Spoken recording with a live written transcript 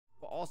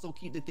also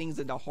keep the things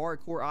that the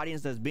hardcore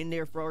audience that's been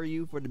there for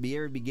you for the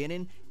very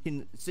beginning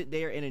can sit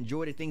there and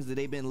enjoy the things that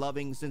they've been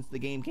loving since the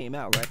game came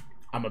out, right?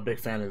 I'm a big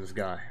fan of this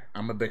guy.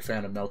 I'm a big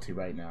fan of Melty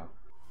right now.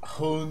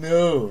 Who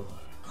knew?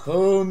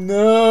 Who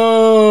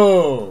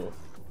knew?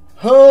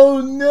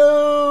 Who knew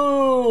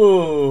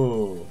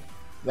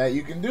that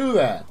you can do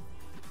that?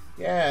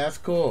 Yeah, that's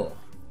cool.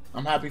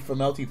 I'm happy for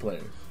Melty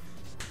players.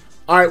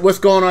 Alright, what's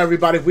going on,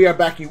 everybody? We are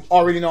back. You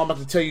already know I'm about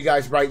to tell you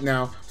guys right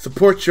now.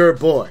 Support your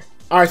boy.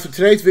 Alright, so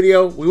today's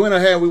video, we went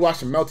ahead and we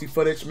watched some Melty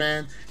footage,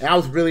 man. And I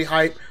was really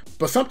hyped.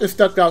 But something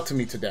stuck out to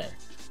me today.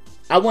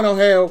 I went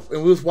ahead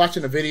and we was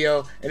watching a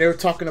video and they were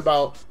talking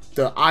about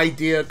the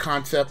idea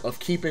concept of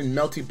keeping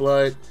Melty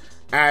Blood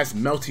as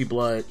Melty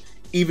Blood,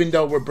 even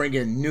though we're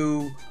bringing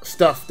new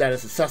stuff that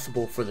is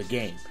accessible for the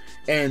game.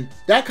 And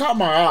that caught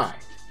my eye.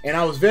 And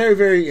I was very,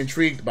 very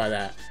intrigued by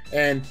that.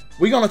 And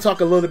we're going to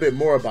talk a little bit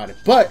more about it.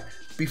 But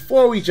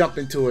before we jump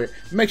into it,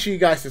 make sure you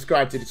guys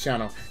subscribe to the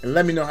channel and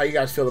let me know how you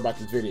guys feel about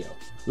this video.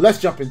 Let's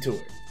jump into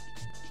it.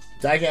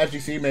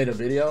 DaikenFGC made a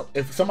video.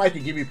 If somebody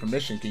could give you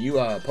permission, can you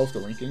post a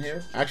link in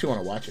here? I actually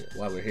want to watch it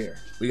while we're here.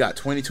 We got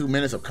 22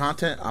 minutes of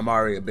content. I'm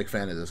already a big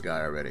fan of this guy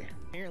already.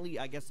 Apparently,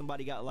 I guess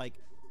somebody got like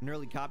an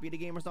early copy of the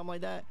game or something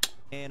like that.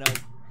 And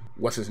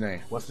what's his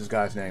name? What's this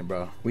guy's name,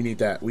 bro? We need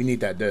that. We need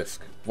that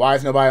disc. Why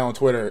is nobody on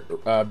Twitter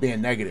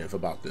being negative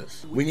about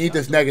this? We need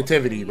this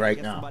negativity right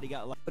now.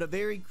 But a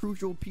very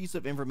crucial piece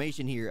of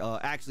information here.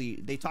 Actually,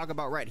 they talk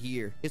about right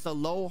here. It's a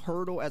low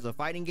hurdle as a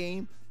fighting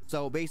game.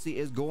 So basically,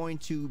 it's going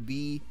to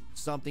be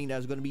something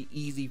that's going to be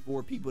easy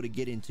for people to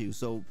get into.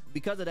 So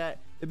because of that,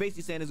 they're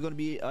basically saying it's going to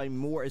be a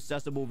more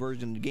accessible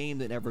version of the game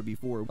than ever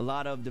before. A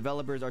lot of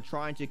developers are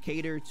trying to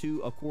cater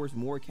to, of course,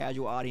 more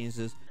casual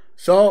audiences.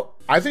 So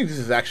I think this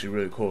is actually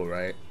really cool,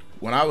 right?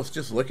 When I was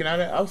just looking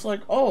at it, I was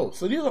like, oh,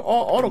 so these are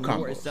all auto combos.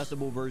 More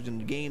accessible version of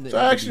the game than so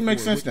that actually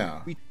makes sense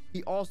now.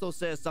 He also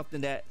says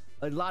something that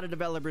a lot of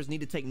developers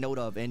need to take note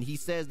of, and he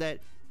says that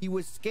he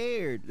was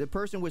scared. The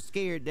person was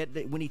scared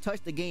that when he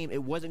touched the game,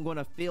 it wasn't going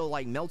to feel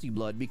like Melty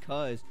Blood,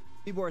 because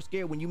people are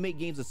scared when you make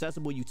games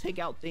accessible, you take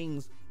out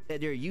things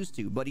that they're used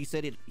to. But he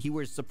said he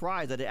was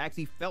surprised that it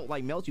actually felt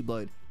like Melty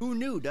Blood. Who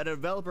knew that a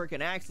developer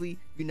can actually,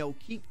 you know,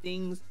 keep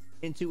things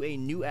into a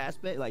new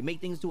aspect, like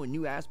make things to a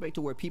new aspect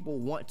to where people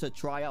want to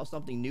try out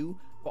something new,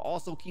 but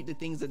also keep the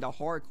things that the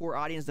hardcore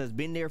audience that's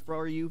been there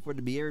for you for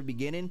the very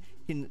beginning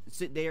can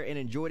sit there and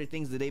enjoy the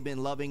things that they've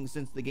been loving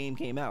since the game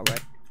came out, right?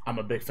 I'm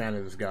a big fan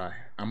of this guy.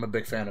 I'm a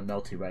big fan of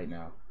Melty right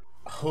now.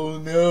 Who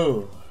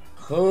knew?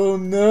 Who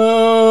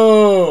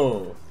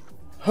knew?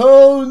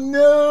 Who knew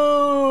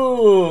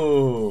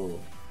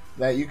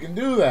that you can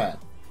do that?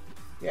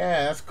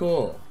 Yeah, that's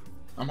cool.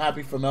 I'm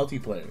happy for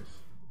Melty players.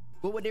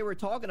 But what they were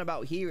talking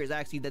about here is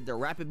actually that the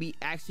rapid beat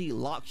actually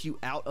locks you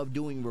out of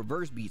doing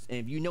reverse beats. And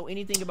if you know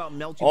anything about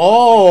Melty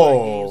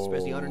games,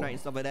 especially Under Night and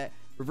stuff like that,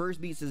 reverse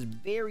beats is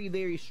very,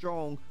 very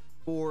strong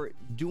for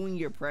doing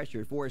your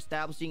pressure, for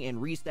establishing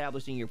and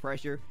reestablishing your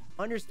pressure,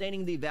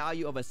 understanding the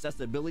value of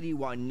accessibility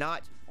while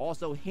not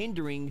also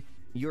hindering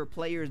your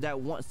players that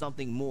want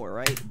something more,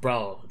 right?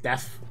 Bro,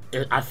 that's,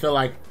 I feel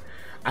like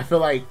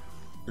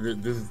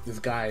this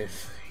guy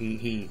is,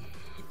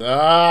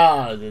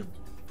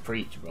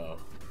 preach, bro.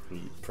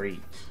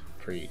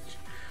 Preach.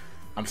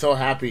 I'm so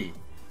happy.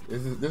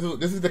 This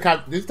is the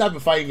type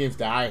of fighting games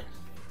that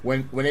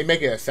when they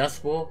make it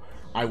accessible,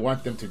 I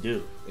want them to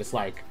do. It's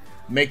like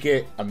make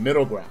it a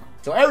middle ground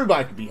so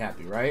everybody can be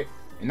happy, right?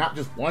 And not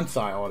just one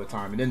side all the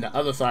time, and then the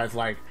other side's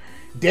like,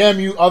 damn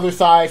you other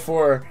side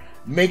for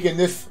making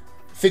this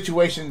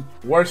situation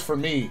worse for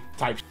me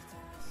type.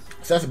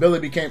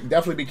 Accessibility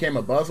definitely became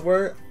a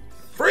buzzword.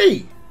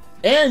 Free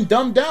and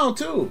dumbed down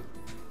too.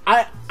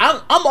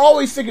 I'm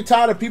always sick and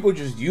tired of people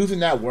just using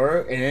that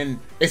word and then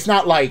it's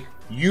not like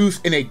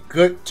used in a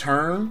good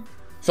term,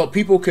 so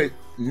people could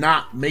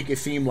not make it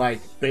seem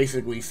like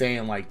basically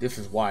saying like this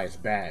is why it's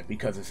bad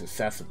because it's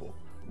accessible,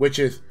 which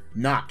is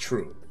not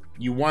true.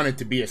 You want it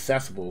to be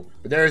accessible,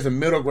 but there is a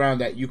middle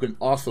ground that you can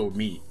also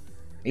meet.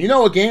 And you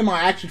know a game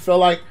I actually felt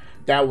like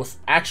that was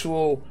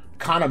actual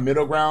kind of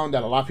middle ground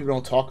that a lot of people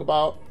don't talk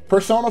about?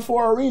 Persona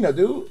 4 Arena,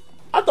 dude.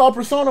 I thought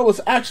Persona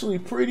was actually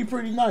pretty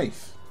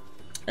nice.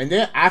 And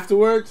then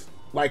afterwards,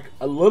 like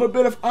a little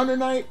bit of Under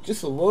Night,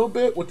 just a little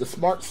bit with the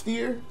smart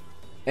steer.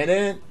 And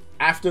then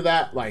after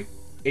that, like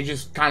it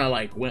just kind of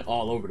like went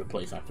all over the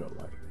place, I felt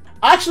like.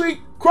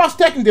 Actually, Cross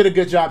Tekken did a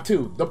good job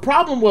too. The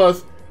problem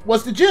was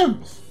the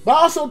gyms. But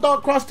I also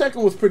thought Cross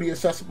Tekken was pretty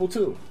accessible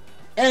too.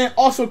 And it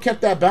also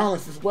kept that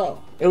balance as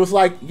well. It was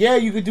like, yeah,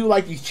 you could do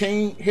like these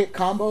chain hit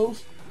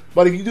combos,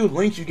 but if you do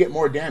links, you get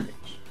more damage.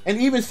 And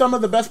even some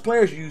of the best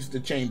players use the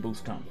chain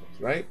boost combos,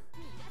 right?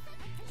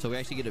 So we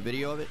actually get a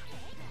video of it.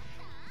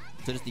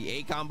 So this is the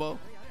A combo.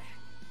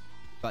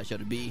 Probably show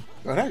the B.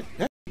 Oh, that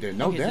did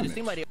no damage. So it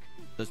seemed like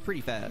it's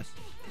pretty fast.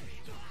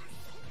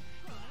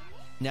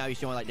 Now he's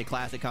showing like the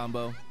classic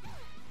combo.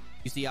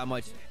 You see how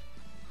much?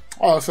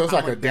 Oh, so it's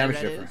like a damage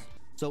difference.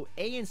 So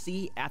A and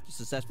C after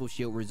successful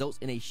shield results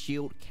in a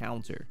shield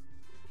counter.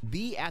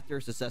 B, after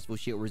a successful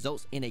shield,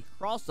 results in a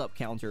cross-up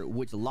counter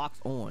which locks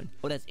on.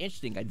 Oh, that's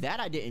interesting. That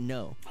I didn't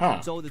know.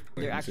 So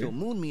their actual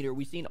moon meter,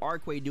 we've seen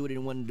Arquay do it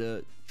in one of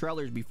the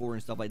trailers before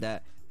and stuff like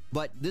that.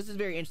 But this is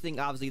very interesting,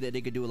 obviously, that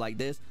they could do it like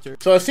this.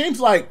 So it seems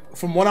like,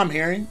 from what I'm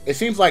hearing, it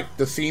seems like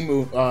the sea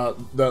moon,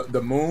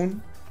 the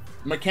moon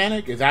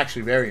mechanic is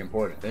actually very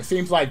important. It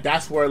seems like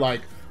that's where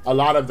like a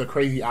lot of the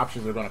crazy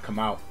options are going to come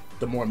out.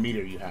 The more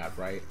meter you have,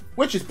 right?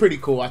 Which is pretty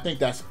cool. I think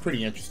that's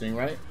pretty interesting,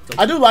 right?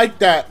 I do like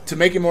that to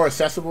make it more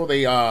accessible.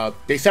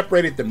 They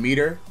separated the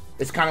meter.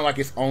 It's kind of like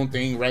its own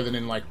thing rather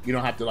than like you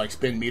don't have to like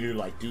spend meter to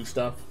like do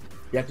stuff.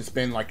 You have to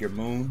spend like your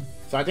moon.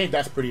 So I think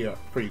that's pretty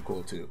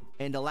cool too.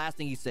 And the last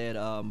thing he said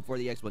for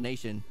the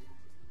explanation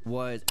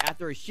was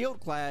after a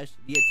shield clash,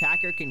 the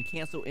attacker can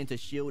cancel into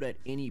shield at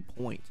any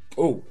point.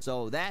 Oh,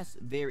 so that's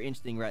very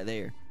interesting right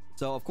there.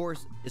 So of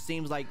course it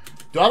seems like,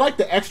 do I like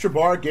the extra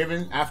bar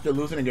given after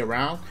losing a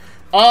round?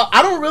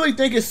 I don't really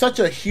think it's such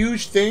a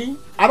huge thing.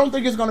 I don't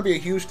think it's going to be a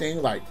huge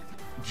thing like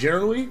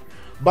generally,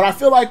 but I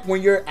feel like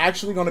when you're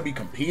actually going to be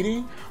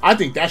competing, I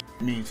think that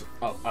means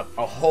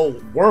a whole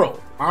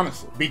world,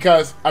 honestly.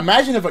 Because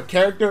imagine if a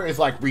character is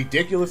like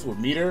ridiculous with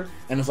meter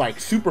and is like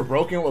super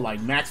broken with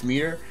like max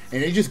meter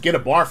and they just get a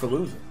bar for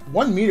losing.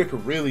 1 meter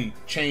could really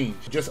change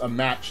just a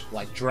match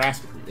like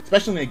drastically,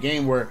 especially in a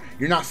game where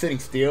you're not sitting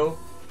still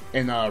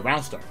in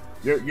round start.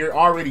 You're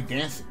already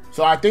dancing.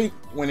 So I think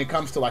when it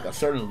comes to like a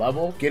certain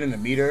level, getting a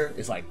meter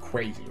is like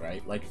crazy,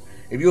 right? Like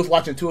if you was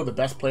watching 2 of the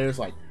best players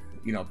like,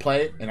 you know,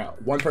 play and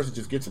one person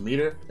just gets a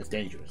meter, it's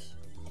dangerous.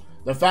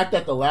 The fact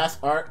that the last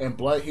art and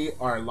blood heat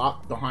are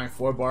locked behind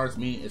 4 bars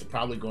mean it's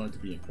probably going to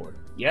be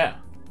important. Yeah.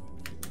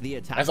 The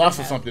attack that's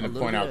also something to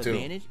point out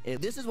too.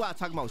 This is why I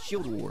talk about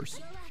shield wars.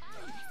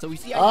 So we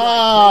see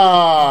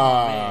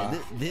man,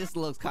 this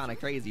looks kind of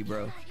crazy,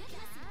 bro.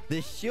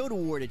 The shield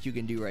war that you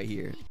can do right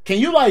here. Can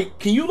you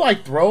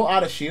like throw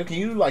out a shield? Can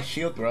you like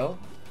shield throw?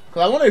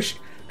 Cause I wonder if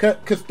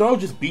cause throw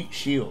just beat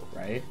shield,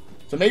 right?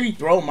 So maybe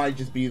throw might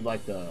just be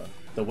like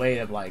the way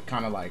of like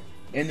kind of like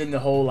ending the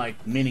whole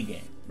like mini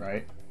game,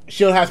 right?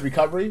 Shield has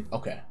recovery.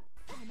 Okay,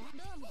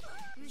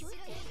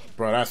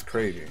 bro, that's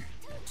crazy.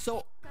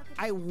 So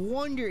I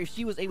wonder if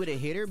she was able to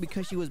hit her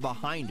because she was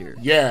behind her.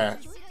 Yeah.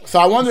 So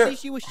I wonder. See,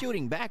 she was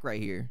shooting back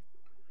right here.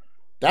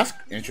 That's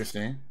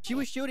interesting. She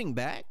was shooting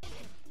back.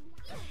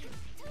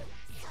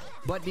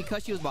 But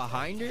because she was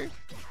behind her,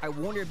 I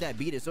wonder if that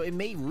beat it. So it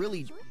may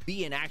really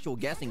be an actual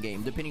guessing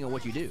game, depending on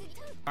what you do.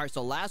 All right,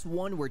 so last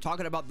one, we're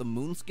talking about the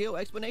moon skill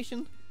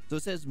explanation. So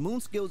it says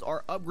moon skills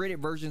are upgraded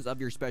versions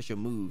of your special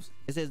moves.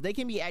 It says they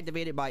can be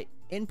activated by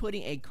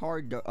inputting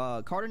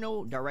a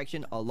cardinal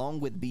direction along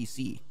with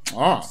BC.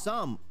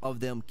 Some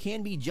of them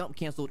can be jump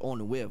canceled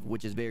on whiff,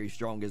 which is very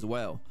strong as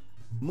well.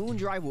 Moon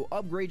Drive will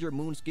upgrade your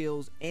moon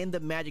skills, and the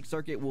magic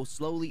circuit will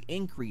slowly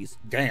increase.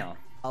 Damn.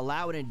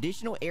 Allow an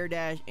additional air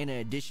dash and an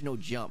additional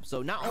jump.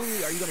 So not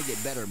only are you going to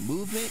get better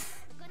movement,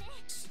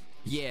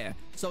 yeah.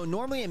 So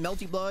normally in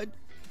Melty Blood,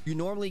 you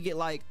normally get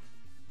like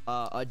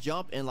a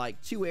jump and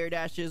like 2 air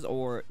dashes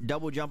or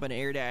double jump and an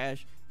air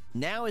dash.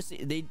 Now it's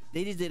they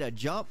just did a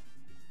jump,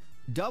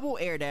 double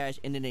air dash,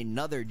 and then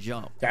another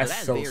jump. That's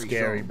so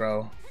scary, strong,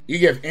 bro. You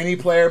give any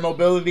player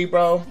mobility,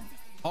 bro.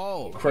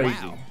 Oh,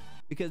 crazy. Wow.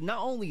 Because not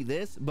only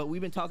this, but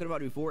we've been talking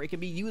about it before, it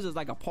can be used as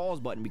like a pause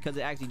button because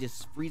it actually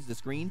just freezes the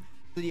screen.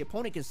 So the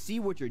opponent can see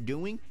what you're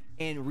doing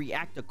and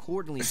react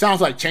accordingly. It sounds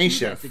like Chain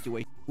Shift.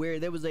 Situation where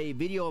there was a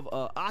video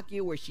of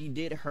Akia where she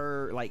did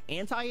her like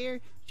anti-air.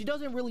 She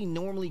doesn't really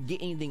normally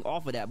get anything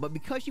off of that, but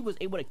because she was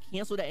able to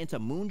cancel that into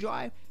Moon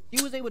Drive,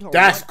 she was able to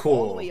run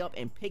all the way up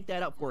and pick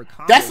that up for a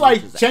combo. That's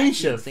like Chain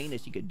Shift. Saying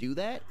that she could do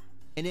that.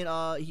 And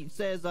then he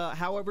says,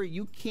 however,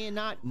 you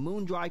cannot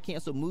Moon Drive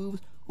cancel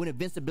moves with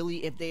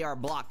invincibility if they are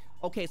blocked.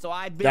 Okay, so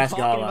I've been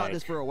talking about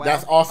this for a while.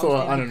 That's also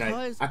an Under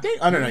Night. I think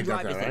Under Night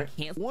does that, right?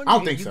 I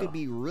don't think so.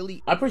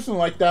 I personally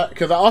like that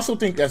because I also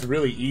think that's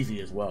really easy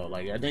as well.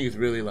 Like I think it's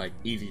really like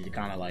easy to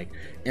kind of like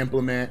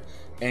implement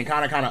and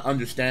kind of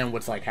understand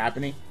what's like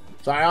happening.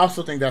 So I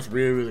also think that's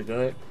really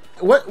good.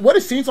 What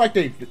it seems like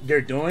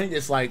they're doing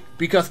is like,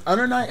 because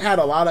Under Night had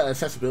a lot of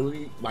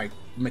accessibility like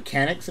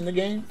mechanics in the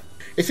game.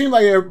 It seems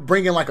like they're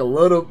bringing like a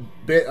little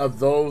bit of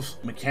those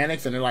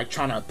mechanics and they're like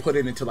trying to put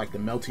it into like the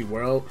Melty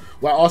world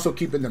while also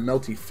keeping the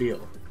Melty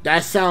feel.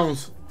 That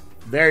sounds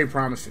very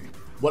promising.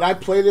 Would I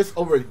play this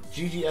over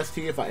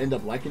GGST if I end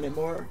up liking it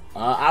more?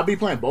 I'll be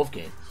playing both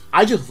games.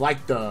 I just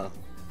like the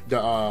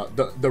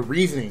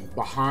reasoning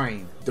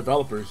behind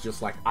developers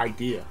just like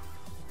idea.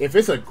 If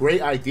it's a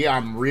great idea,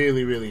 I'm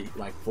really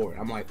like for it.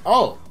 I'm like,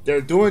 oh,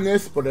 they're doing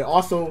this, but they're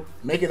also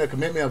making a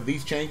commitment of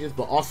these changes,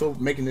 but also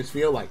making this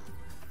feel like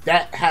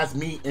that has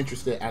me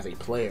interested as a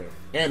player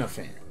and a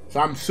fan. So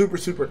I'm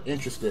super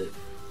interested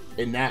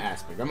in that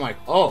aspect. I'm like,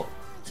 oh,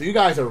 so you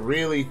guys are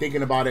really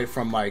thinking about it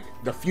from like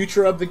the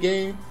future of the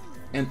game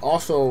and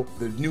also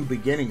the new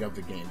beginning of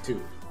the game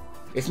too.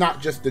 It's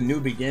not just the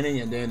new beginning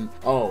and then,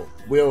 oh,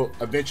 we'll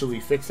eventually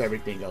fix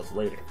everything else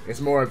later.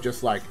 It's more of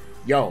just like,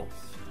 yo,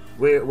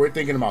 we're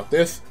thinking about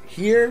this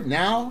here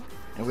now,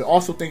 and we're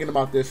also thinking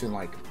about this in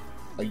like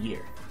a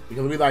year.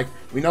 because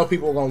we know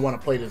people are gonna want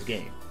to play this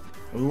game,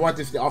 and we want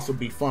this to also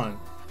be fun.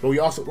 But we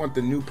also want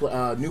the new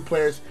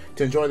players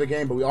to enjoy the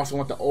game, but we also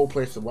want the old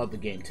players to love the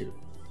game too.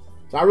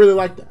 So I really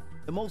like that.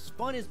 The most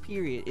funnest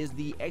period is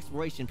the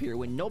exploration period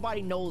when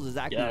nobody knows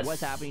exactly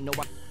what's happening.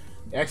 Nobody.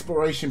 The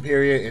exploration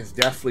period is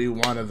definitely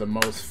one of the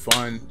most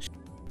fun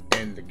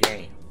in the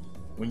game.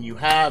 When you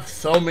have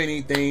so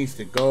many things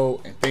to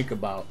go and think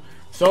about,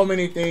 so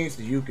many things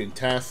that you can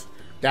test,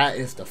 that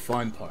is the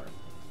fun part.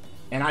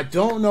 And I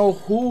don't know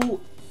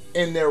who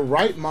in their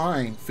right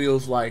mind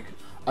feels like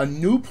a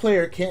new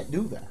player can't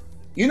do that.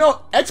 You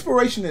know,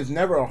 exploration is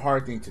never a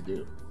hard thing to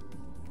do.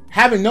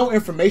 Having no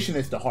information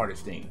is the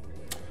hardest thing.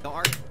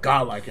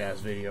 Godlike ass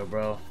video,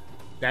 bro.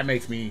 That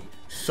makes me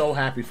so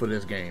happy for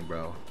this game,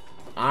 bro.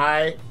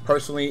 I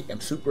personally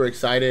am super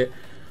excited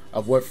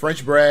of what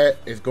French Bread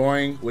is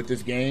going with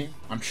this game.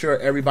 I'm sure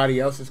everybody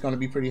else is going to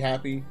be pretty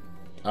happy.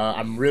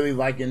 I'm really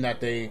liking that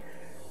they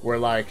were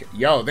like,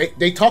 yo,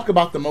 they talk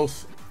about the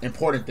most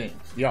important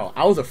things. Yo,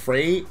 I was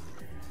afraid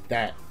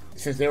that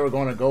since they were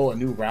going to go a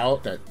new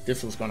route that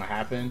this was going to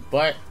happen,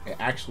 but it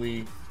actually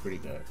is pretty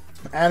good.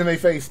 Anime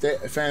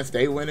fans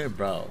stay winning,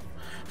 bro.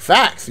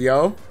 Facts,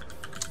 yo.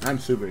 I'm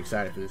super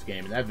excited for this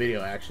game, and that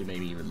video actually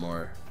made me even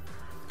more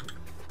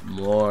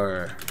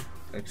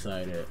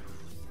excited.